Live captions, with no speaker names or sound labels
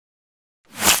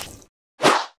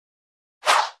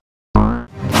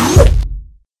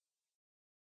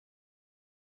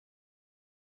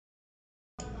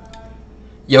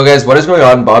Yo guys, what is going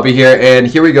on? Bobby here, and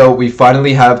here we go. We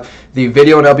finally have the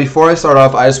video. Now before I start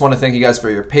off, I just want to thank you guys for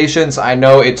your patience. I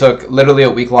know it took literally a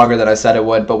week longer than I said it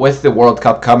would, but with the World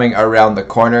Cup coming around the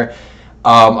corner,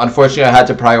 unfortunately I had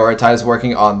to prioritize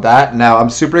working on that. Now I'm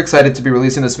super excited to be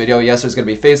releasing this video. Yes, there's going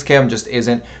to be face cam, just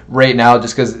isn't right now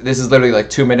just because this is literally like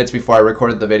 2 minutes before I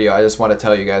recorded the video. I just want to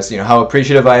tell you guys, how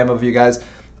appreciative I am of you guys.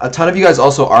 A ton of you guys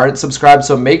also aren't subscribed,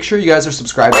 so make sure you guys are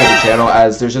subscribed to the channel,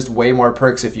 as there's just way more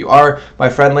perks if you are. My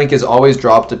friend link is always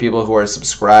dropped to people who are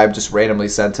subscribed, just randomly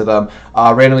sent to them,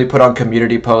 randomly put on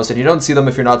community posts, and you don't see them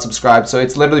if you're not subscribed. So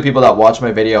it's literally people that watch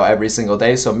my video every single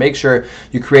day. So make sure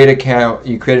you create an account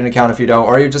if you don't,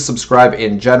 or you just subscribe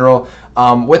in general.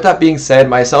 With that being said,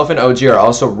 myself and OG are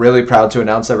also really proud to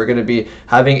announce that we're going to be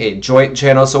having a joint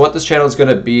channel. So what this channel is going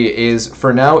to be is,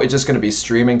 for now, it's just going to be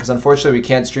streaming, because unfortunately we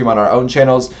can't stream on our own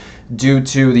channels due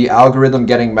to the algorithm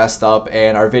getting messed up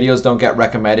and our videos don't get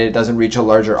recommended. It doesn't reach a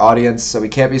larger audience, so we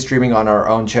can't be streaming on our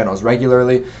own channels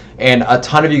regularly, and a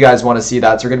ton of you guys want to see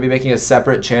that. So we're going to be making a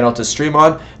separate channel to stream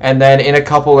on, and then in a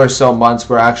couple or so months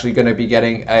we're actually going to be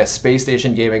getting a Space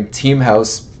Station Gaming team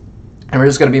house. And we're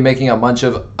just going to be making a bunch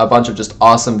of just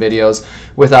awesome videos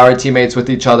with our teammates, with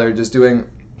each other, just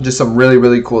doing some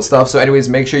really cool stuff. So anyways,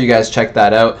 make sure you guys check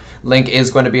that out. Link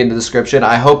is going to be in the description.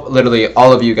 I hope literally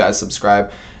all of you guys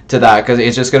subscribe to that, because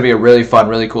it's just going to be a really fun,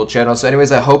 really cool channel. So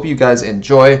anyways, I hope you guys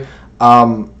enjoy.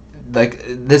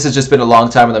 This has just been a long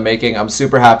time in the making. I'm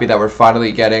super happy that we're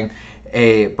finally getting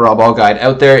a Brawl guide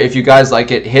out there. If you guys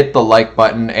like it, hit the like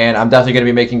button, and I'm definitely going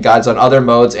to be making guides on other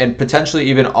modes and potentially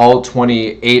even all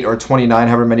 28 or 29,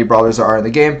 however many brawlers there are in the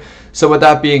game. So with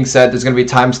that being said, there's going to be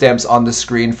timestamps on the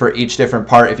screen for each different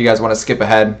part if you guys want to skip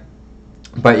ahead.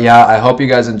 But yeah, I hope you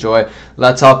guys enjoy.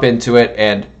 Let's hop into it,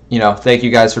 and thank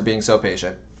you guys for being so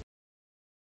patient.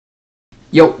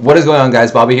 Yo, what is going on,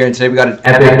 guys? Bobby here, and today we got an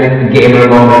epic gamer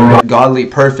moment, godly,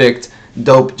 perfect,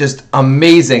 dope, just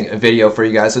amazing video for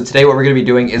you guys. So today what we're going to be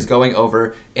doing is going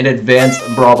over an advanced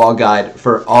Brawl guide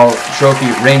for all trophy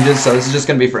ranges. So this is just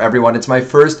going to be for everyone. It's my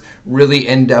first really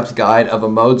in-depth guide of a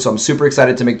mode, so I'm super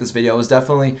excited to make this video. It was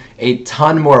definitely a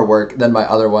ton more work than my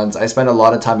other ones. I spent a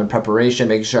lot of time in preparation,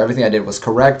 making sure everything I did was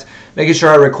correct, making sure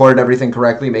I recorded everything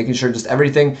correctly, making sure just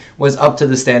everything was up to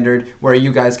the standard where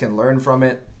you guys can learn from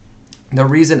it. The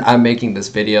reason I'm making this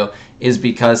video is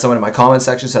because someone in my comment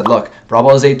section said, look,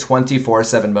 Brawl is a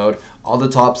 24/7 mode. All the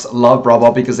tops love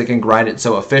Brawl because they can grind it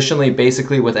so efficiently,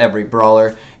 basically with every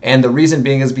brawler. And the reason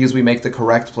being is because we make the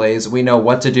correct plays, we know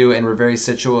what to do, and we're very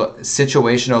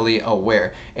situationally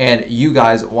aware. And you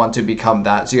guys want to become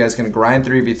that, so you guys can grind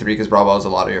 3v3, because Brawl is a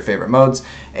lot of your favorite modes.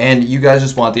 And you guys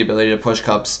just want the ability to push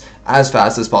cups as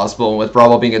fast as possible. And with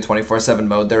Brawl being a 24/7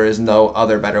 mode, there is no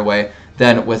other better way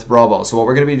than with Brawl. So what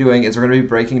we're going to be doing is we're going to be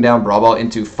breaking down Brawl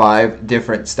into 5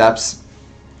 different steps: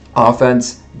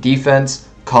 offense, defense,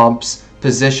 comps,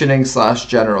 positioning /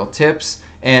 general tips,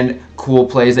 and cool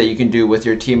plays that you can do with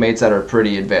your teammates that are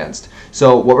pretty advanced.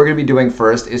 So what we're going to be doing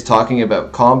first is talking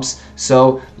about comps.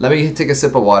 So let me take a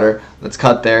sip of water, let's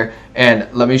cut there, and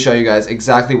let me show you guys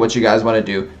exactly what you guys want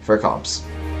to do for comps.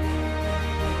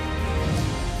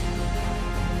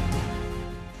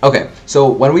 Okay, so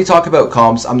when we talk about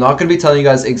comps, I'm not going to be telling you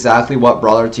guys exactly what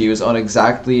brawler to use on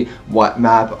exactly what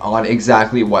map, on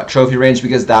exactly what trophy range,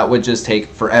 because that would just take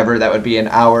forever. That would be an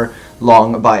hour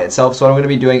long by itself. So what I'm going to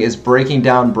be doing is breaking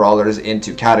down brawlers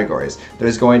into categories.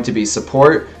 There's going to be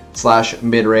support /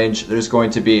 mid-range, there's going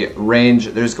to be range,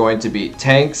 there's going to be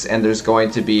tanks, and there's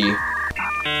going to be...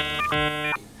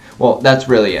 well, that's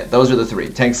really it. Those are the 3: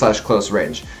 tank / close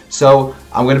range. So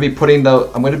I'm going to be putting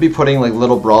like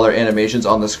little brawler animations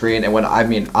on the screen, and when I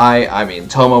mean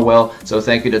Toma will. So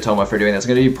thank you to Toma for doing this. I'm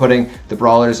going to be putting the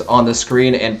brawlers on the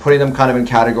screen and putting them kind of in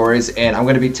categories, and I'm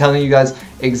going to be telling you guys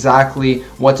exactly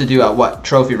what to do at what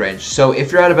trophy range. So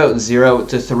if you're at about 0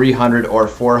 to 300 or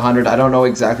 400, I don't know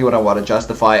exactly what I want to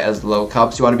justify as low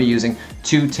cups. You want to be using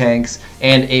 2 tanks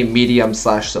and a medium /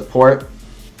 support.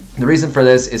 The reason for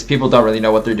this is people don't really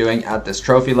know what they're doing at this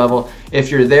trophy level.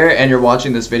 If you're there and you're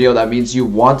watching this video, that means you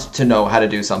want to know how to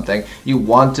do something. You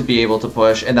want to be able to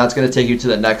push, and that's going to take you to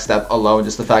the next step alone.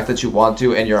 Just the fact that you want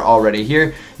to and you're already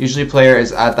here. Usually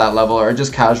players at that level are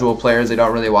just casual players. They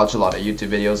don't really watch a lot of YouTube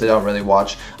videos. They don't really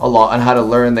watch a lot on how to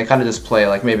learn. They kind of just play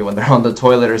like maybe when they're on the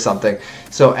toilet or something.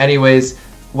 So anyways,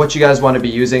 what you guys want to be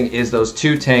using is those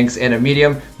 2 tanks and a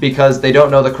medium, because they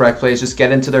don't know the correct plays. Just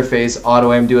get into their face,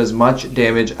 auto aim, do as much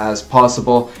damage as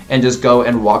possible, and just go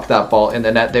and walk that ball in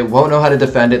the net. They won't know how to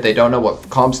defend it. They don't know what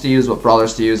comps to use, what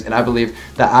brawlers to use, and I believe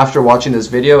that after watching this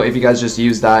video, if you guys just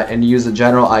use that and use the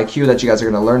general IQ that you guys are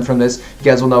going to learn from this, you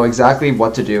guys will know exactly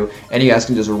what to do, and you guys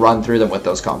can just run through them with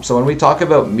those comps. So when we talk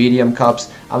about medium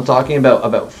cups, I'm talking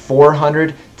about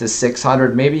 400 to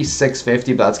 600, maybe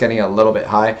 650, but that's getting a little bit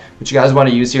high. What you guys want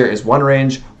to use here is 1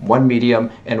 range, 1 medium,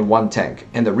 and 1 tank.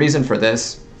 And the reason for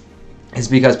this is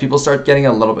because people start getting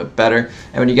a little bit better,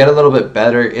 and when you get a little bit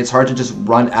better, it's hard to just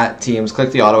run at teams,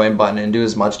 click the auto aim button, and do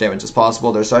as much damage as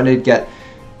possible. They're starting to get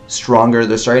stronger,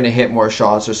 they're starting to hit more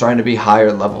shots, they're starting to be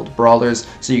higher leveled brawlers,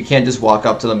 so you can't just walk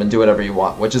up to them and do whatever you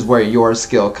want, which is where your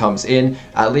skill comes in.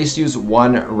 At least use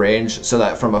 1 range so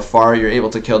that from afar you're able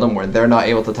to kill them where they're not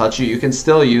able to touch you. You can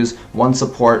still use 1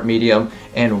 support, medium,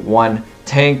 and 1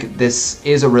 tank. This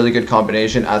is a really good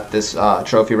combination at this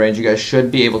trophy range. You guys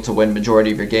should be able to win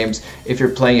majority of your games if you're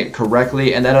playing it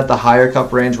correctly. And then at the higher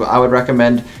cup range, what I would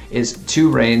recommend is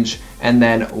 2 range and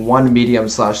then 1 medium /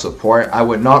 support. I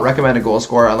would not recommend a goal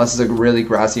scorer unless it's a really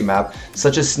grassy map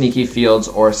such as Sneaky Fields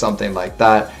or something like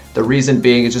that. The reason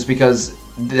being is just because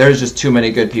there's just too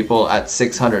many good people at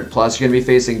 600 plus. You're gonna be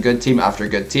facing good team after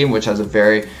good team, which have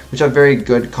very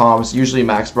good comms, usually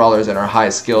max brawlers, and are high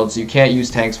skilled. So you can't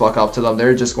use tanks, walk up to them.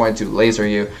 They're just going to laser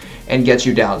you and get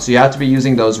you down. So you have to be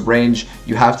using those range.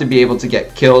 You have to be able to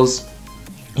get kills.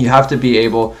 You have to be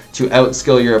able to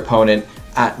outskill your opponent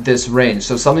at this range.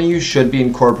 So something you should be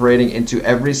incorporating into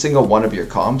every single one of your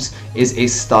comps is a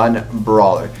stun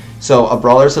brawler. So a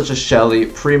brawler such as Shelly,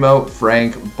 Primo,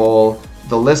 Frank, Bull,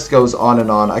 the list goes on and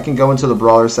on. I can go into the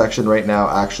brawler section right now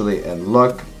actually and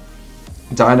look.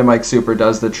 Dynamite Super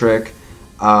does the trick,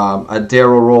 a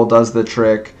Daryl Roll does the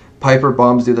trick, Piper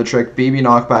Bombs do the trick, BB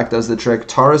Knockback does the trick,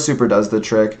 Tara Super does the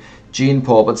trick, Gene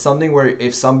Pull, but something where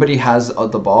if somebody has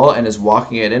the ball and is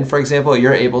walking it in, for example,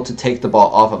 you're able to take the ball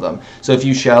off of them. So if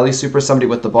you Shelly Super somebody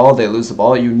with the ball, they lose the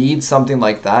ball, you need something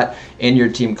like that in your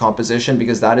team composition,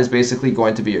 because that is basically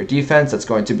going to be your defense, that's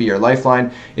going to be your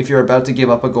lifeline. If you're about to give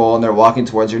up a goal and they're walking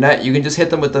towards your net, you can just hit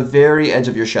them with the very edge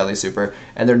of your Shelly Super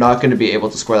and they're not going to be able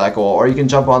to score that goal. Or you can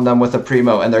jump on them with a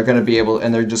Primo and they're going to be able,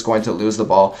 and they're just going to lose the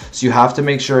ball. So you have to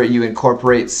make sure you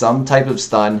incorporate some type of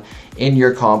stun in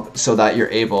your comp so that you're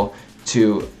able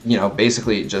to, you know,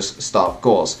 basically just stop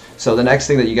goals. So the next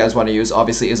thing that you guys want to use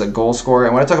obviously is a goal scorer.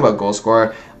 And when I talk about goal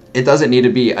scorer, it doesn't need to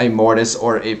be a Mortis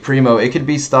or a Primo. It could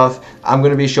be stuff. I'm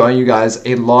going to be showing you guys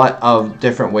a lot of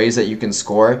different ways that you can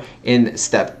score in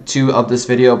step 2 of this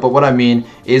video. But what I mean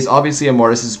is obviously a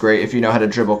Mortis is great if you know how to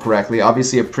dribble correctly.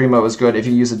 Obviously a Primo is good if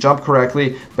you use a jump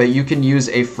correctly, but you can use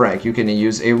a Frank, you can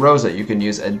use a Rosa, you can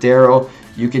use a Daryl,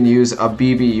 you can use a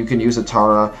BB, you can use a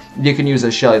Tara, you can use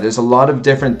a Shelly. There's a lot of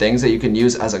different things that you can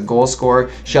use as a goal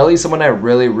scorer. Shelly is someone I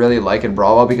really like in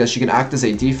Brawl because she can act as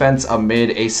a defense, a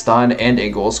mid, a stun, and a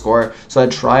goal scorer. So I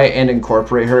try and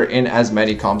incorporate her in as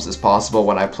many comps as possible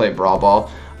when I play Brawl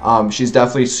Ball. She's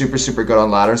definitely super good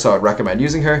on ladder, so I'd recommend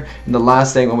using her. And the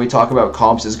last thing when we talk about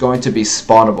comps is going to be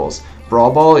spawnables.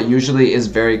 Brawl Ball usually is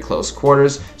very close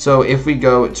quarters, so if we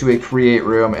go to a create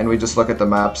room and we just look at the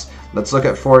maps, let's look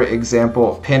at, for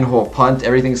example, Pinhole Punt.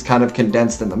 Everything's kind of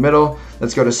condensed in the middle.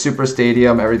 Let's go to Super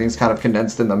Stadium. Everything's kind of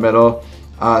condensed in the middle.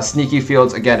 Sneaky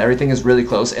Fields, again, everything is really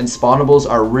close, and spawnables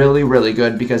are really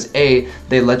good because A,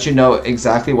 they let you know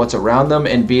exactly what's around them,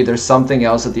 and B, there's something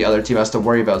else that the other team has to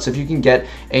worry about. So if you can get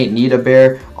a Nita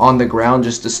Bear on the ground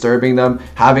just disturbing them,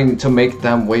 having to make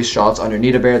them waste shots on your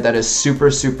Nita Bear, that is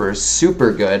super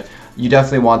good. You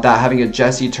definitely want that. Having a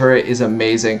Jesse turret is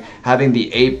amazing. Having the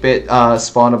 8-bit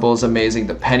spawnable is amazing.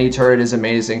 The Penny turret is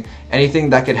amazing. Anything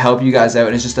that could help you guys out,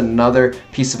 and it's just another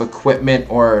piece of equipment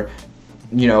or,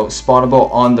 you know, spawnable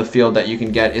on the field that you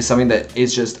can get, is something that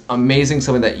is just amazing,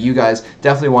 something that you guys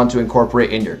definitely want to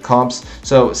incorporate in your comps.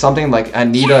 So something like a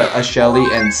Nita, a Shelly,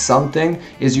 and something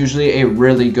is usually a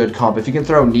really good comp. If you can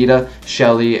throw Nita,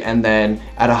 Shelly, and then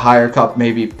at a higher comp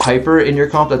maybe Piper in your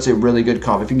comp, that's a really good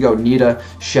comp. If you can go Nita,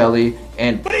 Shelly,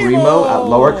 and Primo at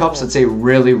lower cups, that's a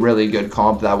really good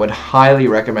comp that I would highly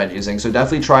recommend using. So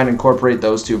definitely try and incorporate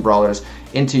those 2 brawlers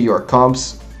into your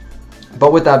comps.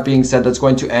 But with that being said, that's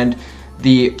going to end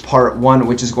the part 1,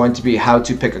 which is going to be how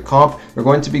to pick a comp. We're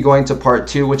going to be going to part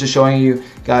 2, which is showing you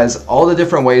guys, all the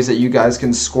different ways that you guys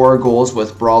can score goals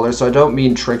with Brawler. So I don't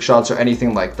mean trick shots or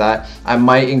anything like that. I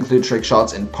might include trick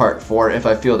shots in part 4 if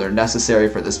I feel they're necessary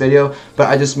for this video, but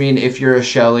I just mean if you're a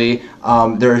Shelly,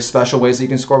 there are special ways that you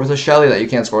can score with a Shelly that you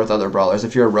can't score with other Brawlers.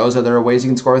 If you're a Rosa, there are ways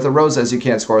you can score with a Rosa as you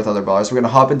can't score with other Brawlers. So we're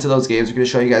going to hop into those games. We're going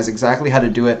to show you guys exactly how to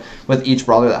do it with each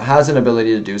Brawler that has an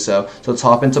ability to do so. So let's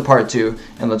hop into part 2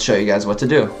 and let's show you guys what to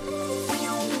do.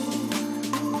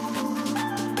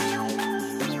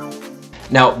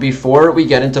 Now, before we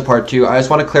get into part 2, I just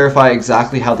want to clarify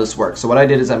exactly how this works. So what I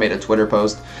did is I made a Twitter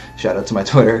post, shout out to my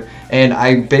Twitter, and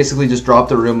I basically just dropped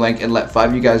the room link and let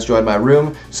 5 of you guys join my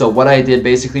room. So what I did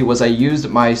basically was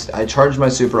I charged my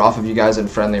super off of you guys in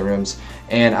friendly rooms,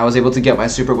 and I was able to get my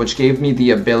super, which gave me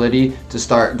the ability to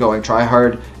start going try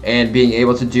hard and being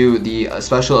able to do the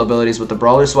special abilities with the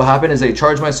Brawlers. So what happened is they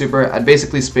charged my super, I'd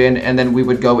basically spin, and then we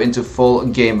would go into full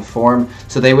game form.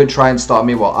 So they would try and stop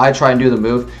me while I try and do the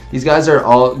move. These guys are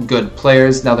all good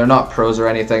players. Now, they're not pros or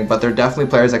anything, but they're definitely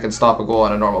players that can stop a goal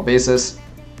on a normal basis.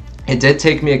 It did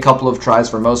take me a couple of tries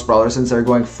for most Brawlers since they're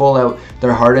going full out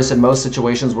their hardest, and most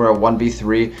situations were a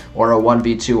 1v3 or a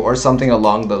 1v2 or something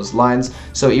along those lines.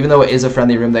 So even though it is a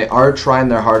friendly room, they are trying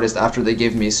their hardest after they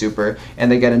give me super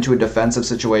and they get into a defensive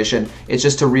situation. It's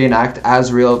just to reenact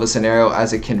as real of a scenario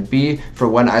as it can be for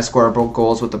when I score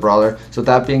goals with the Brawler. So with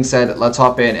that being said, let's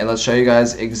hop in and let's show you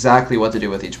guys exactly what to do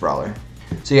with each Brawler.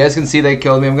 So you guys can see they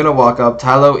killed me. I'm going to walk up.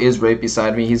 Tylo is right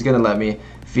beside me. He's going to let me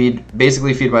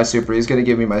basically feed my super. He's going to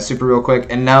give me my super real quick,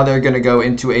 and now they're going to go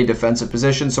into a defensive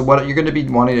position. So what you're going to be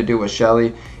wanting to do with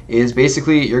Shelly is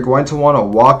basically you're going to want to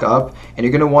walk up and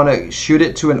you're going to want to shoot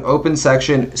it to an open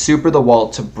section, super the wall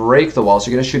to break the wall. So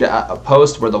you're going to shoot it at a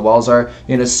post where the walls are.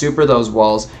 You're going to super those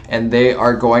walls and they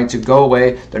are going to go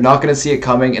away. They're not going to see it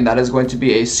coming, and that is going to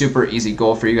be a super easy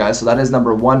goal for you guys. So that is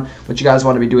number 1, what you guys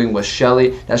want to be doing with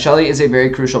Shelly. Now, Shelly is a very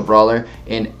crucial Brawler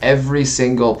in every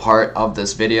single part of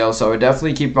this video, so I would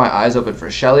definitely keep my eyes open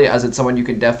for Shelly, as it's someone you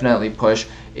can definitely push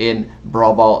in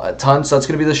Brawl Ball a ton. So that's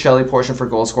going to be the Shelly portion for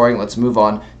goal scoring. Let's move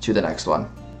on to the next one.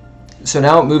 So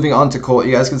now moving on to Colt,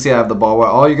 you guys can see I have the ball where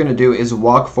all you're going to do is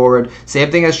walk forward,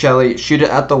 same thing as Shelly, shoot it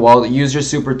at the wall, use your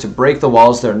super to break the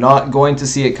walls. They're not going to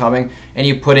see it coming, and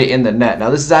you put it in the net.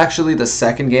 Now this is actually the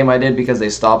second game I did because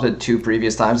they stopped it 2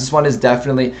 previous times. This one is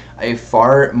definitely a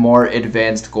far more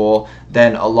advanced goal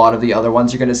than a lot of the other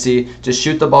ones you're going to see. Just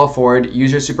shoot the ball forward,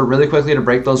 use your super really quickly to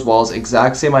break those walls.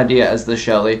 Exact same idea as the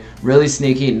Shelly. Really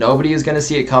sneaky. Nobody is going to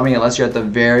see it coming unless you're at the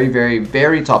very, very,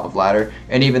 very top of ladder,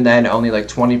 and even then only like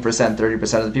 20%,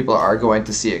 30% of the people are going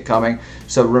to see it coming.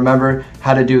 So remember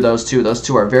how to do those two. Those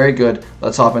two are very good.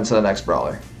 Let's hop into the next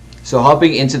Brawler. So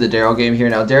hopping into the Daryl game here.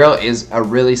 Now Daryl is a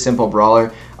really simple Brawler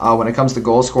when it comes to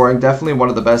goal scoring. Definitely one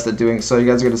of the best at doing so. You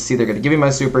guys are going to see they're going to give me my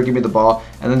super, give me the ball,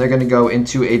 and then they're going to go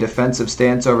into a defensive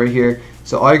stance over here.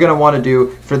 So all you're going to want to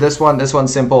do for this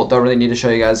one's simple. Don't really need to show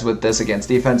you guys with this against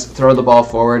defense. Throw the ball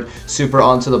forward, super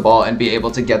onto the ball, and be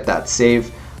able to get that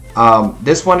save.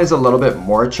 This one is a little bit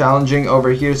more challenging over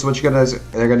here. So what you guys,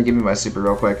 they're going to give me my super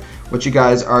real quick. What you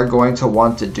guys are going to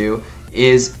want to do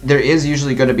is there is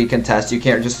usually going to be contest. You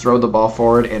can't just throw the ball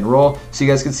forward and roll. So you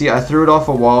guys can see I threw it off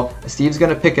a wall. Steve's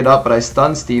going to pick it up, but I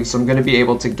stunned Steve, so I'm going to be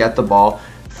able to get the ball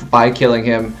by killing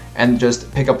him and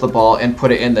just pick up the ball and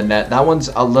put it in the net. That one's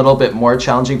a little bit more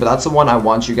challenging, but that's the one I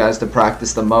want you guys to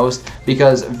practice the most,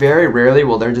 because very rarely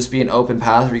will there just be an open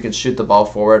path where you can shoot the ball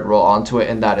forward, roll onto it,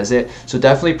 and that is it. So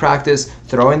definitely practice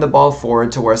throwing the ball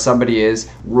forward to where somebody is,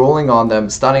 rolling on them,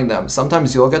 stunning them.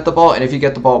 Sometimes you'll get the ball, and if you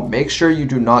get the ball, make sure you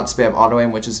do not spam auto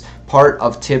aim, which is part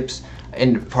of tips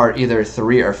in part either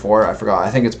 3 or 4. I forgot.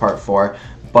 I think it's part 4.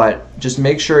 But just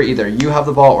make sure either you have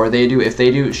the ball or they do. If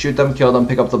they do, shoot them, kill them,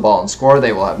 pick up the ball, and score.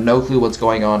 They will have no clue what's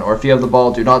going on. Or if you have the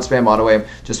ball, do not spam auto aim.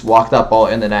 Just walk that ball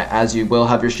in the net, as you will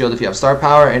have your shield if you have star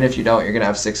power, and if you don't, you're going to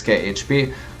have 6k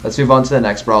HP. Let's move on to the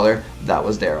next Brawler. That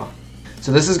was Daryl.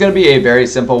 So this is going to be a very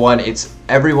simple one. It's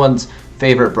everyone's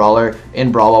favorite Brawler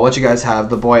in Brawl Ball. What you guys have,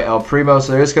 the boy El Primo.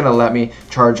 So they're just going to let me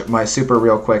charge my super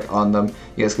real quick on them.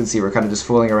 You guys can see we're kind of just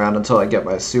fooling around until I get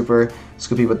my super.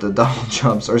 Scoopy with the double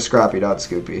jumps, or Scrappy, not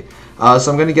Scoopy.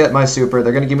 So I'm going to get my super.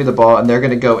 They're going to give me the ball, and they're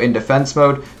going to go in defense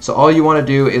mode. So all you want to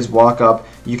do is walk up.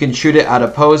 You can shoot it at a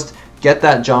post, get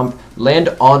that jump, land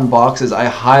on boxes. I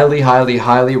highly, highly,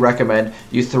 highly recommend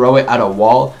you throw it at a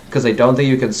wall, because I don't think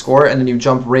you can score, and then you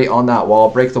jump right on that wall,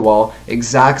 break the wall.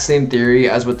 Exact same theory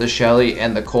as with the Shelly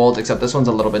and the Colt, except this one's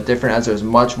a little bit different, as there's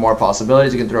much more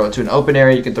possibilities. You can throw it to an open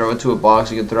area, you can throw it to a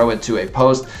box, you can throw it to a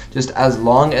post. Just as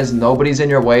long as nobody's in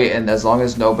your way and as long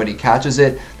as nobody catches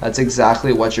it, that's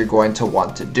exactly what you're going to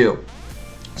want to do.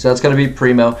 So that's going to be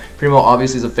Primo. Primo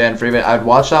obviously is a fan favorite. I'd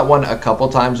watch that one a couple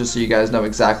times just so you guys know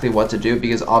exactly what to do,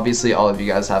 because obviously all of you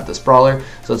guys have this brawler.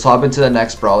 So let's hop into the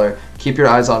next brawler. Keep your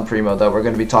eyes on Primo though. We're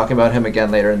going to be talking about him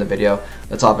again later in the video.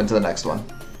 Let's hop into the next one.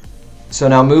 So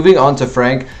now moving on to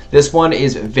Frank, this one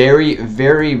is very,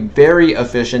 very, very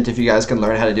efficient if you guys can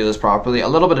learn how to do this properly. A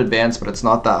little bit advanced, but it's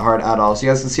not that hard at all. So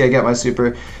you guys can see I get my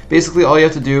super. Basically all you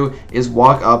have to do is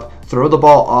walk up, throw the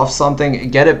ball off something,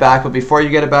 get it back, but before you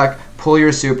get it back, pull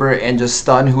your super and just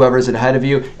stun whoever's ahead of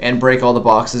you and break all the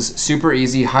boxes. Super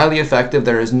easy, highly effective.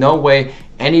 There is no way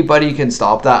anybody can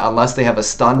stop that unless they have a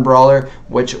stun brawler,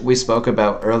 which we spoke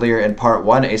about earlier in part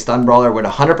 1. A stun brawler would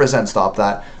 100% stop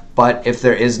that. But if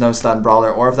there is no stun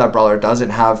brawler, or if that brawler doesn't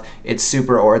have its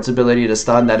super or its ability to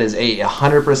stun, that is a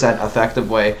 100% effective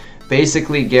way,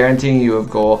 basically guaranteeing you a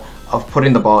goal of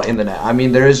putting the ball in the net. I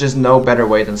mean, there is just no better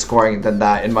way than scoring than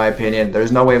that, in my opinion.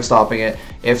 There's no way of stopping it.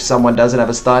 If someone doesn't have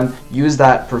a stun, use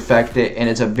that, perfect it, and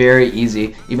it's a very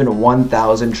easy, even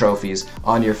 1,000 trophies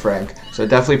on your Frank. So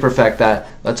definitely perfect that.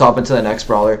 Let's hop into the next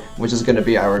brawler, which is going to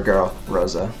be our girl,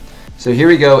 Rosa. So here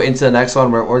we go into the next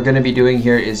one. What we're going to be doing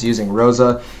here is using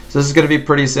Rosa. So this is going to be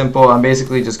pretty simple. I'm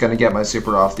basically just going to get my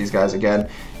super off these guys again.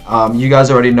 You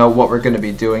guys already know what we're going to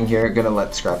be doing here. Going to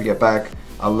let Scrappy get back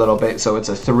a little bit. So it's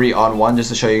a 3-on-1 just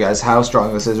to show you guys how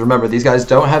strong this is. Remember, these guys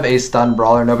don't have a stun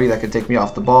brawler. Nobody that can take me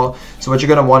off the ball. So what you're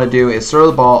going to want to do is throw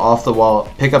the ball off the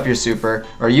wall, pick up your super,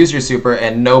 or use your super,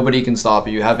 and nobody can stop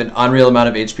you. You have an unreal amount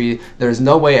of HP. There's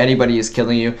no way anybody is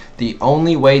killing you. The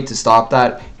only way to stop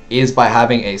that is by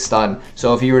having a stun.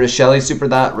 So if you were to Shelly super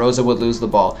that, Rosa would lose the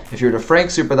ball. If you were to Frank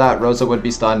super that, Rosa would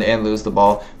be stunned and lose the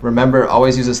ball. Remember,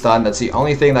 always use a stun. That's the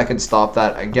only thing that can stop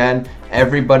that. Again,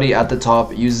 everybody at the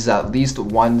top uses at least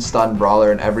one stun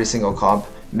brawler in every single comp.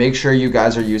 Make sure you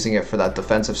guys are using it for that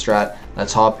defensive strat.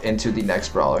 Let's hop into the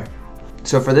next brawler.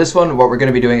 So for this one, what we're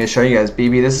going to be doing is showing you guys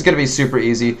BB. This is going to be super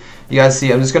easy. You guys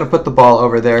see, I'm just going to put the ball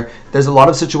over there. There's a lot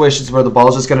of situations where the ball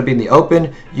is just going to be in the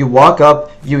open. You walk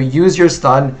up, you use your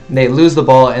stun, and they lose the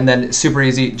ball, and then super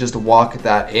easy, just walk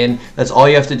that in. That's all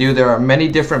you have to do. There are many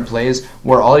different plays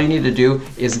where all you need to do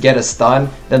is get a stun.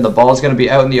 Then the ball is going to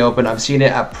be out in the open. I've seen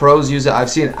it at pros use it.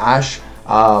 I've seen Ash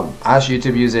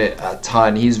YouTube use it a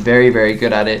ton. He's very, very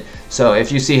good at it. So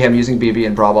if you see him using BB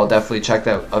in Brawl, definitely check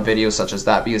out a video such as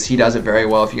that, because he does it very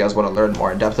well if you guys want to learn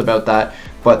more in depth about that.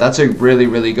 But that's a really,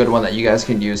 really good one that you guys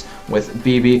can use with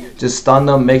BB. Just stun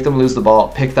them, make them lose the ball,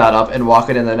 pick that up, and walk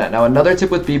it in the net. Now another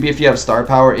tip with BB, if you have star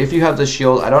power, if you have the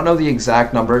shield, I don't know the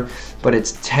exact number, but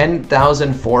it's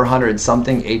 10,400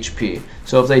 something HP.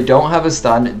 So if they don't have a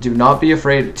stun, do not be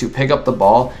afraid to pick up the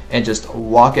ball and just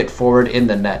walk it forward in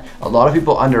the net. A lot of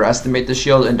people underestimate the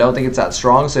shield and don't think it's that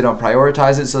strong, so they don't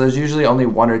prioritize it. So there's usually only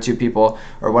 1 or 2 people,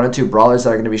 or 1 or 2 brawlers that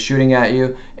are going to be shooting at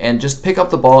you, and just pick up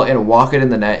the ball and walk it in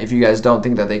the net if you guys don't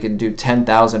think that they can do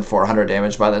 10,400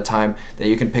 damage by the time that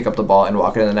you can pick up the ball and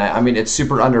walk it in the net. I mean, it's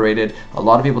super underrated. A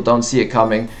lot of people don't see it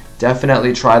coming.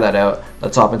 Definitely try that out.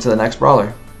 Let's hop into the next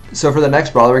brawler. So for the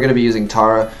next brawler, we're going to be using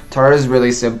Tara. Tara is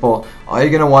really simple. All you're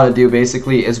going to want to do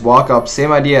basically is walk up,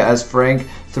 same idea as Frank,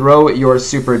 throw your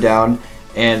super down,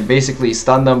 and basically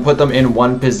stun them, put them in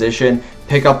one position,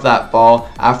 pick up that ball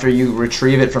after you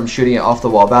retrieve it from shooting it off the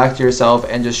wall back to yourself,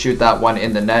 and just shoot that one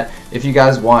in the net. If you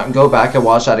guys want, go back and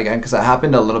watch that again, because that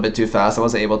happened a little bit too fast. I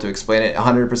wasn't able to explain it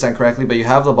 100% correctly, but you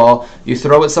have the ball, you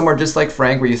throw it somewhere just like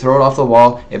Frank, where you throw it off the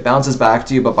wall, it bounces back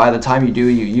to you, but by the time you do,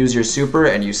 you use your super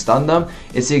and you stun them.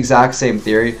 It's the exact same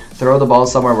theory. Throw the ball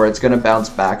somewhere where it's going to bounce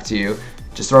back to you.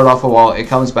 Just throw it off a wall, it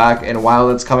comes back, and while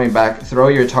it's coming back, throw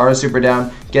your Tara super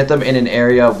down, get them in an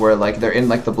area where like they're in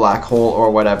like the black hole or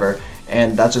whatever,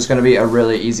 and that's just going to be a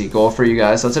really easy goal for you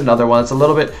guys. So that's another one. It's a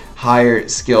little bit higher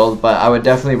skilled, but I would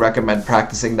definitely recommend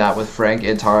practicing that with Frank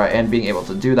and Tara and being able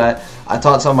to do that. I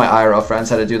taught some of my IRL friends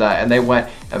how to do that, and they went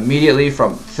immediately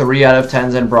from 3 out of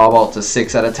 10s in Brawl to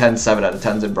 6 out of 10, 7 out of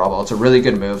 10s in Brawl. It's a really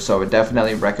good move, so I would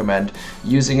definitely recommend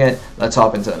using it. Let's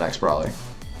hop into the next brawler.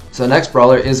 So the next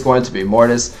brawler is going to be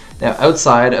Mortis. Now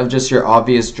outside of just your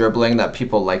obvious dribbling that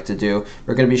people like to do,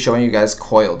 we're going to be showing you guys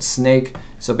Coiled Snake.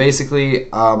 So basically,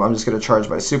 I'm just going to charge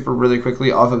my super really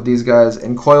quickly off of these guys,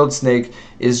 and Coiled Snake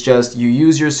is just, you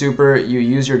use your super, you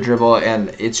use your dribble,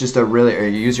 and it's just a really, or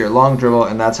you use your long dribble,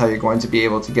 and that's how you're going to be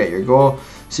able to get your goal.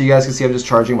 So you guys can see I'm just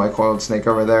charging my Coiled Snake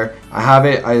over there. I have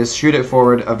it, I just shoot it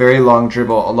forward, a very long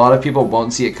dribble. A lot of people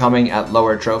won't see it coming at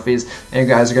lower trophies, and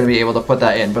you guys are going to be able to put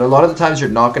that in. But a lot of the times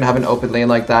you're not going to have an open lane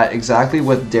like that. Exactly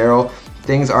with Daryl,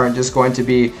 things aren't just going to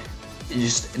be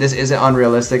this isn't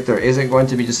unrealistic. There isn't going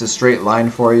to be just a straight line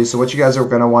for you. So what you guys are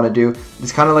going to want to do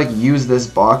is kind of like use this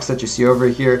box that you see over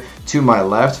here to my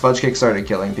left. Fudge Cake started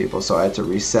killing people, so I had to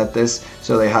reset this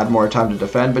so they had more time to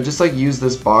defend. But just like use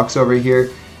this box over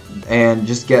here and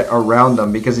just get around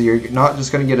them, because you're not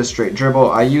just going to get a straight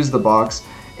dribble. I use the box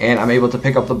and I'm able to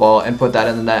pick up the ball and put that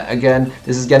in the net. Again,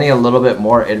 this is getting a little bit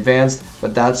more advanced,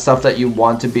 but that's stuff that you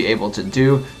want to be able to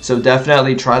do. So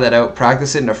definitely try that out,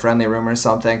 practice it in a friendly room or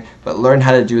something, but learn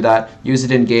how to do that, use it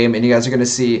in game, and you guys are going to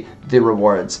see the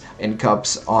rewards in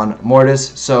cups on Mortis.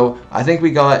 So I think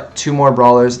we got 2 more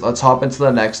brawlers. Let's hop into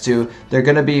the next 2. They're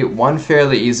going to be one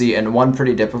fairly easy and one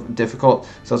pretty difficult.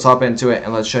 So let's hop into it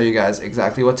and let's show you guys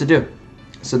exactly what to do.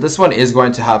 So this one is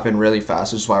going to happen really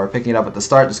fast, which is why we're picking it up at the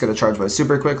start. Just going to charge by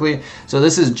super quickly. So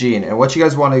this is Gene, and what you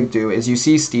guys want to do is you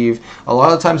see Steve. A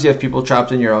lot of times you have people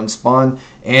trapped in your own spawn,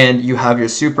 and you have your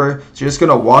super. So you're just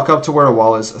going to walk up to where a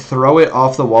wall is, throw it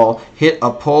off the wall, hit a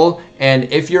pull, and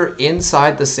if you're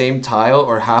inside the same tile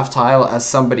or half tile as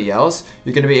somebody else,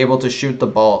 you're going to be able to shoot the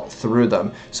ball through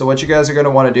them. So what you guys are going to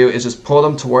want to do is just pull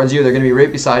them towards you. They're going to be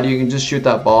right beside you. You can just shoot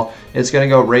that ball. It's going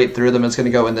to go right through them. It's going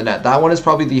to go in the net. That one is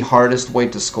probably the hardest way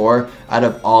to score out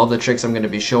of all the tricks I'm going to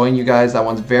be showing you guys. That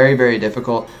one's very, very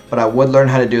difficult, but I would learn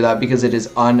how to do that because it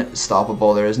is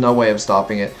unstoppable. There is no way of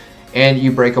stopping it. And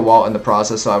you break a wall in the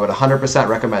process, so I would 100%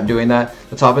 recommend doing that.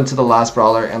 Let's hop into the last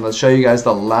brawler and let's show you guys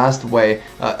the last way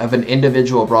of an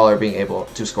individual brawler being able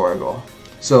to score a goal.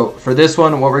 So for this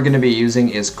one, what we're going to be using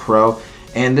is Crow,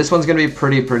 and this one's going to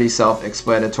be pretty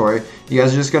self-explanatory. You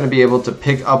guys are just going to be able to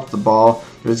pick up the ball.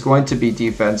 There's going to be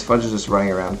defense. Fudge is just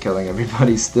running around killing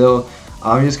everybody still.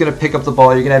 You're just going to pick up the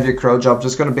ball. You're going to have your Crow jump.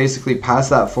 Just going to basically pass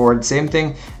that forward. Same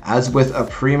thing as with a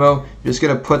Primo. You're just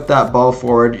going to put that ball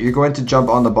forward. You're going to jump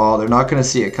on the ball. They're not going to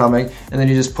see it coming. And then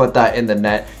you just put that in the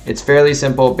net. It's fairly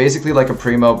simple. Basically like a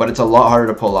Primo, but it's a lot harder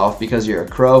to pull off because you're a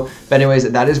Crow. But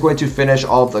anyways, that is going to finish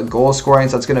all of the goal scoring.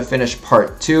 So that's going to finish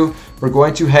part 2. We're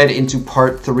going to head into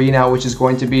part 3 now, which is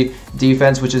going to be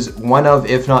defense, which is one of,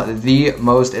 if not the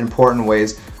most important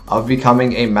ways of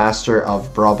becoming a master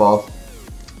of Brawl Ball.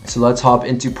 So let's hop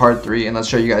into part 3 and let's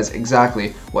show you guys exactly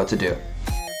what to do.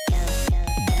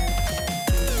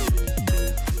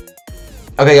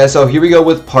 Okay guys, so here we go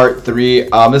with part 3.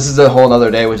 This is a whole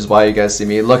nother day, which is why you guys see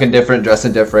me looking different,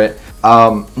 dressing different.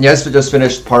 Yes, we just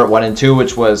finished part 1 and 2,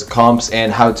 which was comps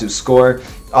and how to score.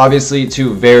 Obviously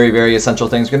 2 very essential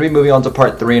things. We're going to be moving on to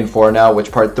part 3 and 4 now,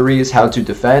 which part 3 is how to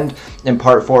defend, and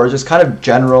part 4 is just kind of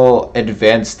general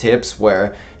advanced tips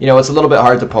where, you know, it's a little bit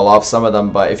hard to pull off some of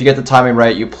them, but if you get the timing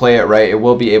right, you play it right, it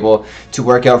will be able to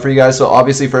work out for you guys. So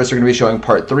obviously first we're going to be showing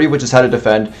part 3, which is how to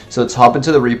defend. So let's hop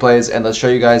into the replays and let's show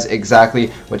you guys exactly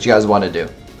what you guys want to do.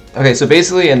 Okay, so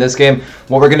basically in this game,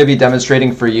 what we're going to be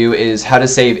demonstrating for you is how to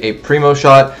save a Primo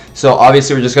shot. So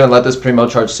obviously we're just going to let this Primo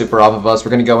charge super off of us.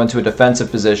 We're going to go into a defensive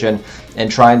position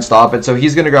and try and stop it. So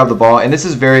he's going to grab the ball, and this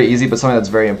is very easy, but something that's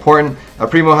very important. A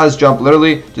Primo has jump.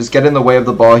 Literally, just get in the way of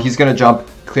the ball. He's going to jump,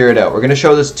 clear it out. We're going to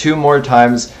show this 2 more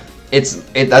times.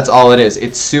 That's all it is.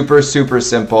 It's super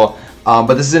simple.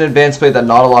 But this is an advanced play that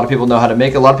not a lot of people know how to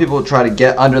make. A lot of people try to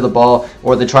get under the ball,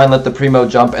 or they try and let the Primo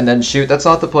jump and then shoot. That's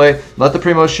not the play. Let the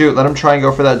Primo shoot. Let him try and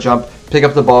go for that jump. Pick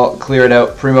up the ball, clear it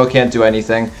out. Primo can't do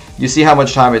anything. You see how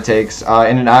much time it takes.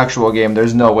 In an actual game,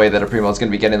 there's no way that a Primo is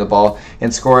going to be getting the ball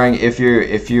and scoring if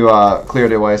you clear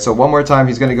it away. So one more time,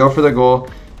 he's going to go for the goal.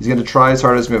 He's going to try his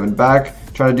hardest, moving back,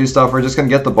 trying to do stuff. We're just going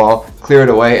to get the ball, clear it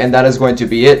away, and that is going to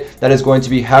be it. That is going to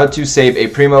be how to save a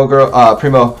Primo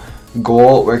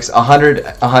goal. Works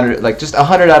 100, like just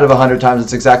 100 out of 100 times.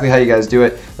 It's exactly how you guys do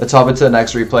it. Let's hop into the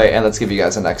next replay and let's give you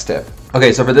guys the next tip.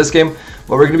 Okay, so for this game,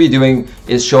 what we're going to be doing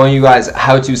is showing you guys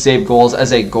how to save goals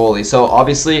as a goalie. So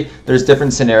obviously there's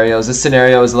different scenarios. This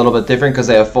scenario is a little bit different because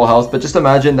they have full health, but just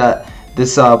imagine that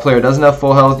this player doesn't have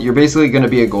full health. You're basically going to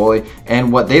be a goalie,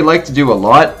 and what they like to do a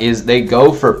lot is they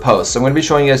go for posts. So I'm going to be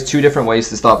showing you guys 2 different ways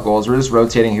to stop goals. We're just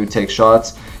rotating who takes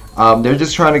shots. They're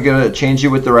just trying to change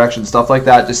you with direction, stuff like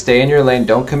that. Just stay in your lane,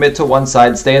 don't commit to one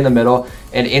side, stay in the middle,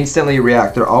 and instantly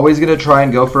react. They're always going to try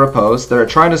and go for a post. They're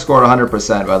trying to score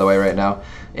 100%, by the way, right now.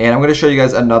 And I'm going to show you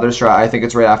guys another strat. I think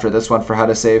it's right after this one for how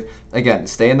to save. Again,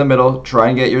 stay in the middle, try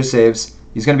and get your saves.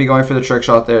 He's going to be going for the trick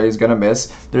shot there. He's going to miss.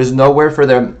 There's nowhere for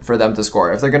them to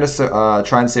score. If they're going to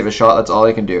try and save a shot, that's all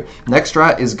they can do. Next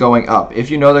strat is going up.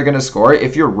 If you know they're going to score,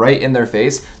 if you're right in their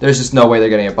face, there's just no way they're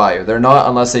getting it by you. They're not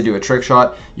unless they do a trick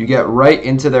shot. You get right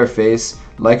into their face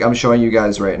like I'm showing you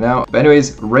guys right now. But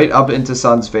anyways, right up into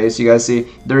Sun's face, you guys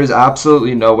see, there is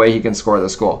absolutely no way he can score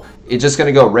this goal. It's just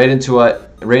going to go right into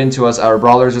us. Our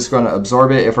brawler is just going to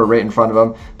absorb it if we're right in front of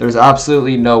him. There's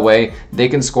absolutely no way they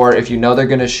can score if you know they're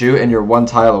going to shoot and you're one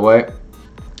tile away.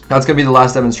 That's going to be the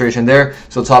last demonstration there.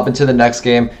 So let's hop into the next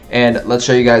game and let's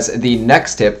show you guys the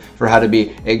next tip for how to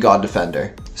be a God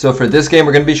Defender. So for this game,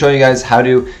 we're going to be showing you guys how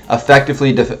to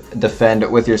effectively defend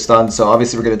with your stuns. So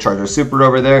obviously we're going to charge our super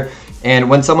over there. And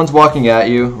when someone's walking at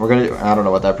you, we're going to, I don't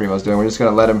know what that Primo's doing. We're just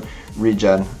going to let him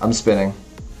regen. I'm spinning.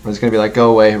 We're just going to be like,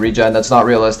 go away, regen. That's not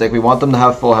realistic. We want them to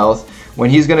have full health. When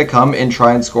he's going to come and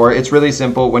try and score, it's really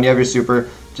simple. When you have your super,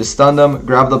 just stun them,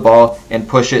 grab the ball, and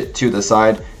push it to the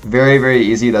side. Very, very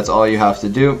easy. That's all you have to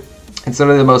do. It's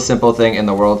literally the most simple thing in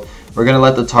the world. We're going to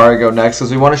let the Tara go next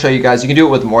because we want to show you guys, you can do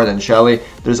it with more than Shelly.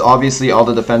 There's obviously all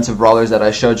the defensive brawlers that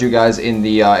I showed you guys in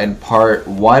the in part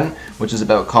 1, which is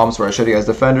about comps, where I showed you guys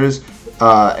defenders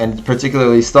and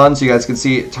particularly stuns. So you guys can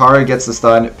see Tara gets the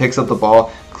stun, picks up the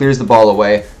ball, clears the ball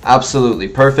away. Absolutely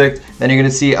perfect. Then you're going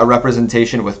to see a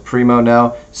representation with Primo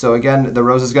now. So again, the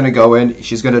Rose is going to go in.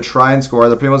 She's going to try and score.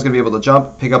 The Primo's going to be able to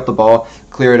jump, pick up the ball,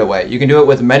 clear it away. You can do it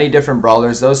with many different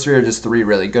brawlers. Those 3 are just 3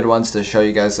 really good ones to show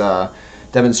you guys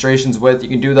demonstrations with. You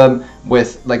can do them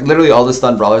with like literally all the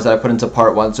stun brawlers that I put into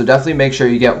part 1. So definitely make sure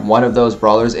you get one of those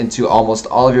brawlers into almost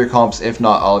all of your comps, if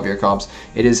not all of your comps.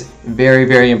 It is very,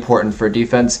 very important for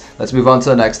defense. Let's move on to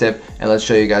the next tip and let's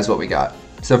show you guys what we got.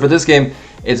 So for this game,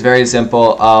 it's very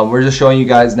simple. We're just showing you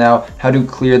guys now how to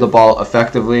clear the ball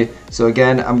effectively. So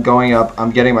again, I'm going up,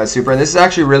 I'm getting my super, and this is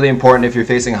actually really important if you're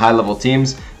facing high level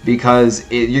teams, because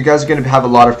you guys are going to have a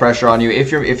lot of pressure on you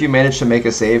if you manage to make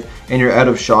a save and you're out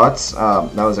of shots.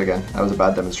 That was a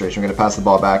bad demonstration. I'm going to pass the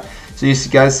ball back. So you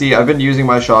guys see, I've been using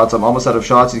my shots. I'm almost out of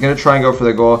shots. He's going to try and go for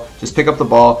the goal. Just pick up the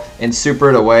ball and super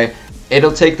it away.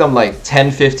 It'll take them like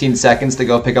 10-15 seconds to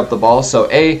go pick up the ball.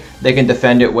 So A, they can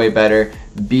defend it way better.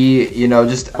 B, you know,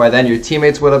 just by then your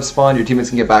teammates would have spawned, your teammates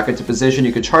can get back into position,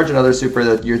 you could charge another super,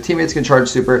 that your teammates can charge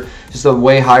super, just a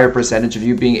way higher percentage of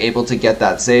you being able to get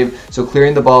that save. So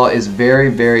clearing the ball is very,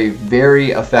 very,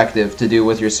 very effective to do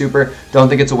with your super. Don't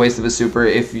think it's a waste of a super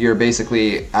if you're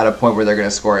basically at a point where they're going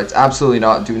to score. It's absolutely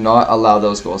not. Do not allow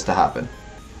those goals to happen.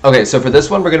 Okay, so for this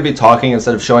one, we're going to be talking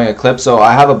instead of showing a clip. So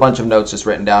I have a bunch of notes just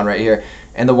written down right here.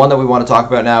 And the one that we want to talk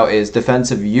about now is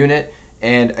defensive unit.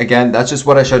 And again, that's just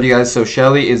what I showed you guys. So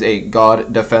Shelly is a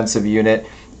god defensive unit.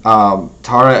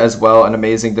 Tara as well, an